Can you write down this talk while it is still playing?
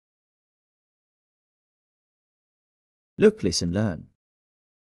Look, listen, learn.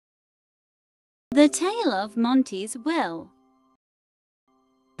 The Tale of Monty's Will.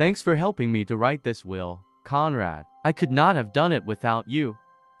 Thanks for helping me to write this will, Conrad. I could not have done it without you,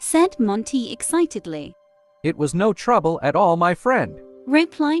 Said Monty excitedly. It was no trouble at all, my friend.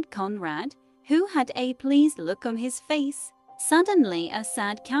 Replied Conrad, who had a pleased look on his face. Suddenly a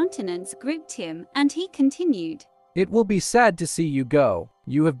sad countenance gripped him, and he continued. It will be sad to see you go.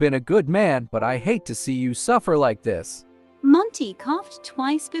 You have been a good man, but I hate to see you suffer like this. Monty coughed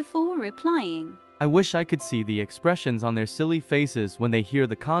twice before replying. I wish I could see the expressions on their silly faces when they hear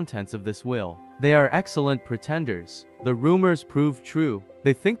the contents of this will. They are excellent pretenders. The rumors prove true.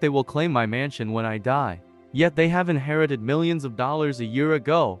 They think they will claim my mansion when I die. Yet they have inherited millions of dollars a year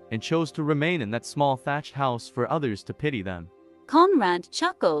ago and chose to remain in that small thatched house for others to pity them. Conrad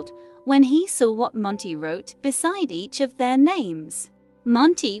chuckled when he saw what Monty wrote beside each of their names.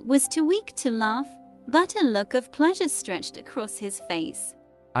 Monty was too weak to laugh, but a look of pleasure stretched across his face.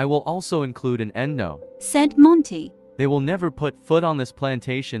 I will also include an endnote. Said Monty. They will never put foot on this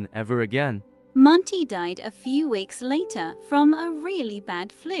plantation ever again. Monty died a few weeks later from a really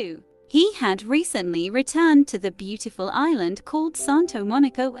bad flu. He had recently returned to the beautiful island called Santo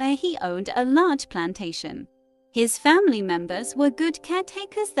Monaco, where he owned a large plantation. His family members were good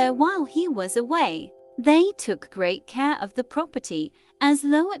caretakers there while he was away. They took great care of the property as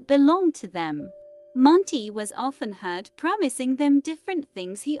though it belonged to them. Monty was often heard promising them different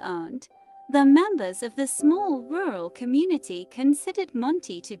things he earned. The members of the small rural community considered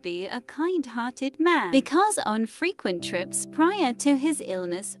Monty to be a kind-hearted man because on frequent trips prior to his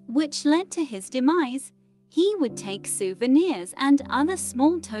illness, which led to his demise, he would take souvenirs and other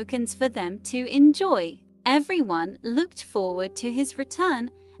small tokens for them to enjoy. Everyone looked forward to his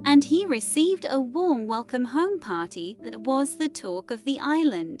return, and he received a warm welcome home party that was the talk of the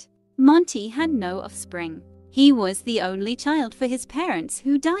island. Monty had no offspring. He was the only child for his parents,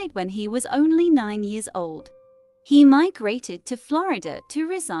 who died when he was only 9 years old. He migrated to Florida to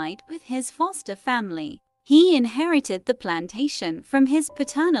reside with his foster family. He inherited the plantation from his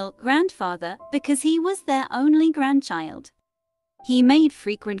paternal grandfather because he was their only grandchild. He made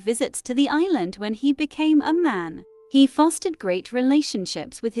frequent visits to the island when he became a man. He fostered great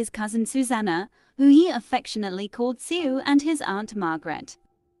relationships with his cousin Susanna, who he affectionately called Sue, and his aunt Margaret.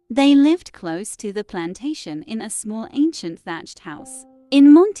 They lived close to the plantation in a small ancient thatched house.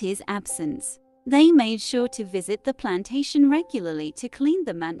 In Monty's absence, they made sure to visit the plantation regularly to clean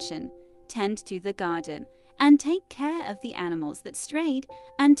the mansion, tend to the garden, and take care of the animals that strayed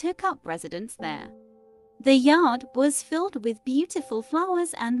and took up residence there. The yard was filled with beautiful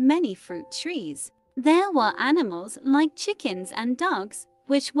flowers and many fruit trees. There were animals like chickens and dogs,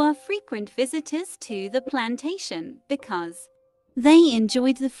 which were frequent visitors to the plantation because they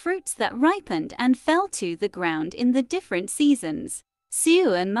enjoyed the fruits that ripened and fell to the ground in the different seasons.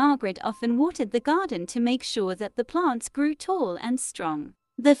 Sue and Margaret often watered the garden to make sure that the plants grew tall and strong.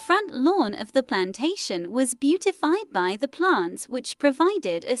 The front lawn of the plantation was beautified by the plants, which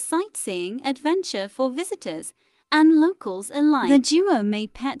provided a sightseeing adventure for visitors and locals alike. The duo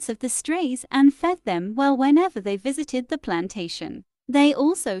made pets of the strays and fed them well whenever they visited the plantation. They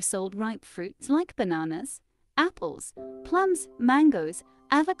also sold ripe fruits like bananas, apples, plums, mangoes,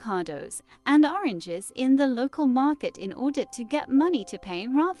 avocados, and oranges in the local market in order to get money to pay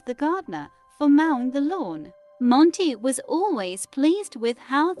Ralph the gardener for mowing the lawn. Monty was always pleased with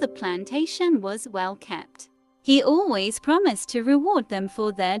how the plantation was well kept. He always promised to reward them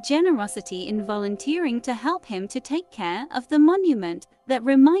for their generosity in volunteering to help him to take care of the monument that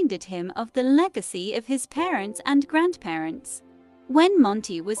reminded him of the legacy of his parents and grandparents. When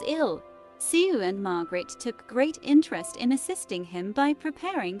Monty was ill, Sue and Margaret took great interest in assisting him by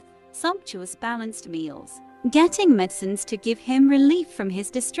preparing sumptuous balanced meals, getting medicines to give him relief from his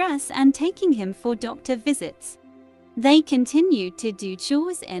distress, and taking him for doctor visits. They continued to do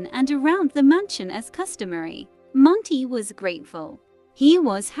chores in and around the mansion as customary. Monty was grateful. He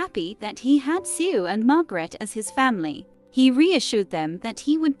was happy that he had Sue and Margaret as his family. He reassured them that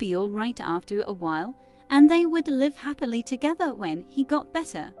he would be all right after a while, and they would live happily together when he got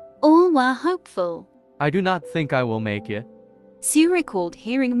better. All were hopeful. I do not think I will make it. Sue recalled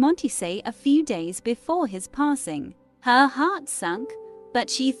hearing Monty say a few days before his passing. Her heart sunk, but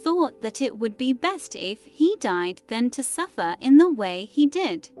she thought that it would be best if he died than to suffer in the way he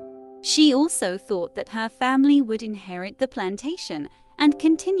did. She also thought that her family would inherit the plantation and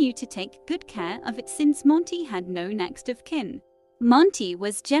continue to take good care of it since Monty had no next of kin. Monty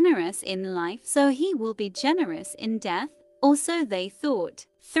was generous in life, so he will be generous in death, or so they thought.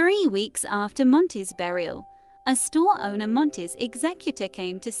 3 weeks after Monty's burial, a store owner Monty's executor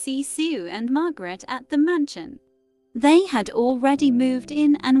came to see Sue and Margaret at the mansion. They had already moved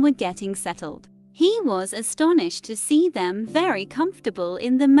in and were getting settled. He was astonished to see them very comfortable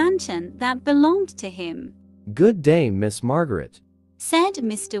in the mansion that belonged to him. "Good day, Miss Margaret," said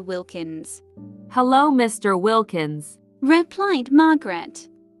Mr. Wilkins. "Hello, Mr. Wilkins," replied Margaret.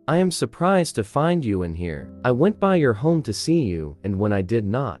 "I am surprised to find you in here. I went by your home to see you, and when I did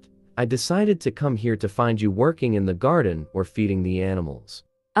not, I decided to come here to find you working in the garden or feeding the animals."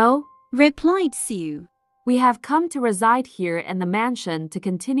 "Oh, replied Sue. we have come to reside here in the mansion to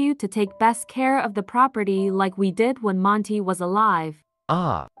continue to take best care of the property like we did when Monty was alive."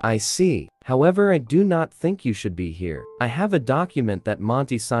 "Ah, I see. However, I do not think you should be here. I have a document that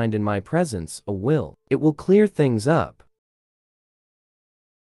Monty signed in my presence, a will. It will clear things up."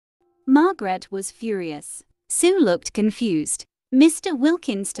 Margaret was furious. Sue looked confused. Mr.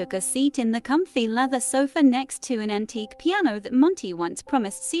 Wilkins took a seat in the comfy leather sofa next to an antique piano that Monty once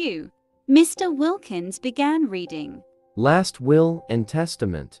promised Sue. Mr. Wilkins began reading. "Last will and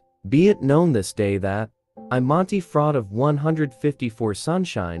testament. Be it known this day that I, Monty Fraud of 154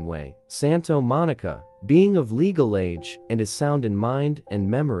 Sunshine Way, Santa Monica, being of legal age and is sound in mind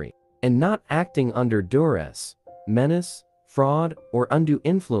and memory, and not acting under duress, menace, fraud, or undue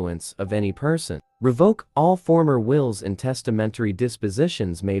influence of any person, revoke all former wills and testamentary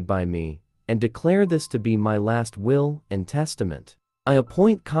dispositions made by me, and declare this to be my last will and testament. I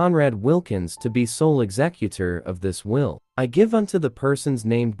appoint Conrad Wilkins to be sole executor of this will. I give unto the persons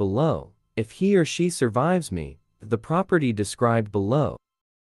named below, if he or she survives me, the property described below.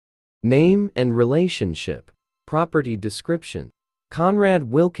 Name and relationship. Property description.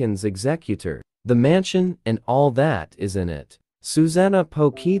 Conrad Wilkins executor. The mansion and all that is in it. Susanna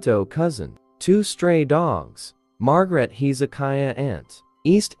Poquito cousin. 2 stray dogs. Margaret Hezekiah aunt.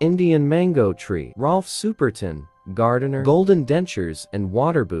 East Indian mango tree. Rolf Superton, gardener. Golden dentures and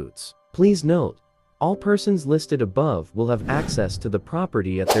water boots. Please note, all persons listed above will have access to the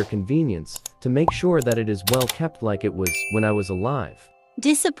property at their convenience to make sure that it is well kept like it was when I was alive."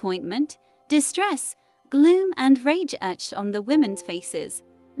 Disappointment, distress, gloom and rage etched on the women's faces.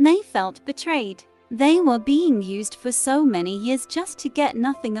 They felt betrayed. They were being used for so many years just to get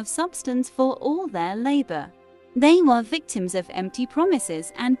nothing of substance for all their labor. They were victims of empty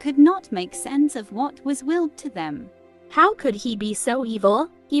promises and could not make sense of what was willed to them. How could he be so evil?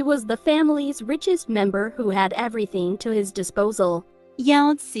 He was the family's richest member who had everything to his disposal,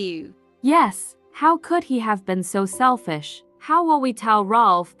 yelled Sue. "Yes, how could he have been so selfish? How will we tell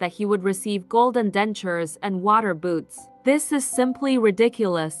Rolf that he would receive golden dentures and water boots? This is simply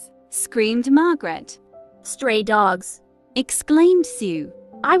ridiculous," screamed Margaret. "Stray dogs," exclaimed Sue.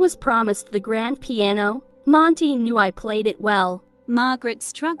 "I was promised the grand piano. Monty knew I played it well." Margaret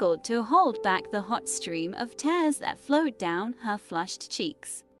struggled to hold back the hot stream of tears that flowed down her flushed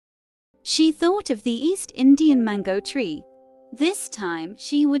cheeks. She thought of the East Indian mango tree. This time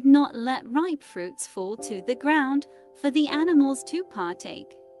she would not let ripe fruits fall to the ground for the animals to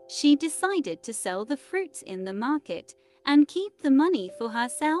partake. She decided to sell the fruits in the market and keep the money for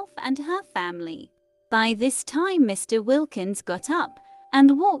herself and her family. By this time Mr. Wilkins got up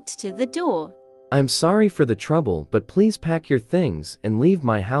and walked to the door. "I'm sorry for the trouble, but please pack your things and leave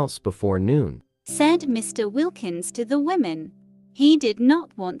my house before noon," said Mr. Wilkins to the women. He did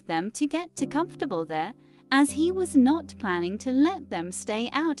not want them to get too comfortable there, as he was not planning to let them stay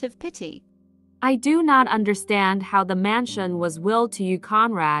out of pity. "I do not understand how the mansion was willed to you,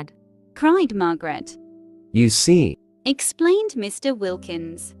 Conrad," cried Margaret. "You see," explained Mr.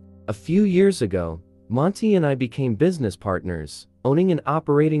 Wilkins. "a few years ago, Monty and I became business partners, owning and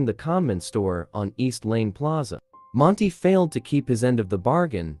operating the convent store on East Lane Plaza. Monty failed to keep his end of the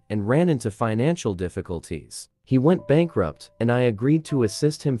bargain and ran into financial difficulties. He went bankrupt, and I agreed to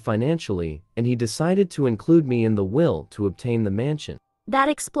assist him financially, and he decided to include me in the will to obtain the mansion." "That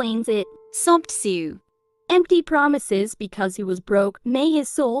explains it," sobbed Sue. "Empty promises because he was broke. May his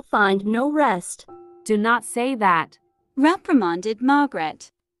soul find no rest." "Do not say that," reprimanded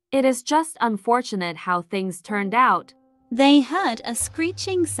Margaret. "It is just unfortunate how things turned out." They heard a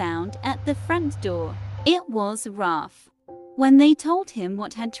screeching sound at the front door. It was Ralph. When they told him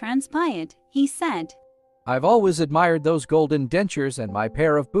what had transpired, he said, "I've always admired those golden dentures and my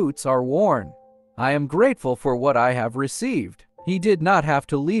pair of boots are worn. I am grateful for what I have received. He did not have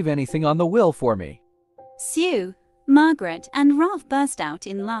to leave anything on the will for me." Sue, Margaret, and Ralph burst out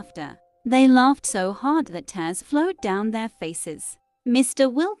in laughter. They laughed so hard that tears flowed down their faces.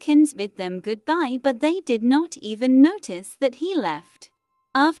 Mr. Wilkins bid them goodbye, but they did not even notice that he left.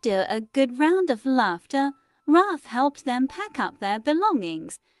 After a good round of laughter, Ralph helped them pack up their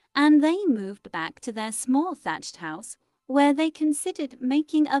belongings, and they moved back to their small thatched house, where they considered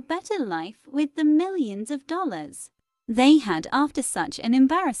making a better life with the millions of dollars. they had after such an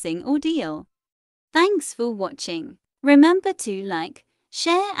embarrassing ordeal. Thanks for watching. Remember to like,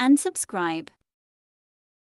 share and subscribe.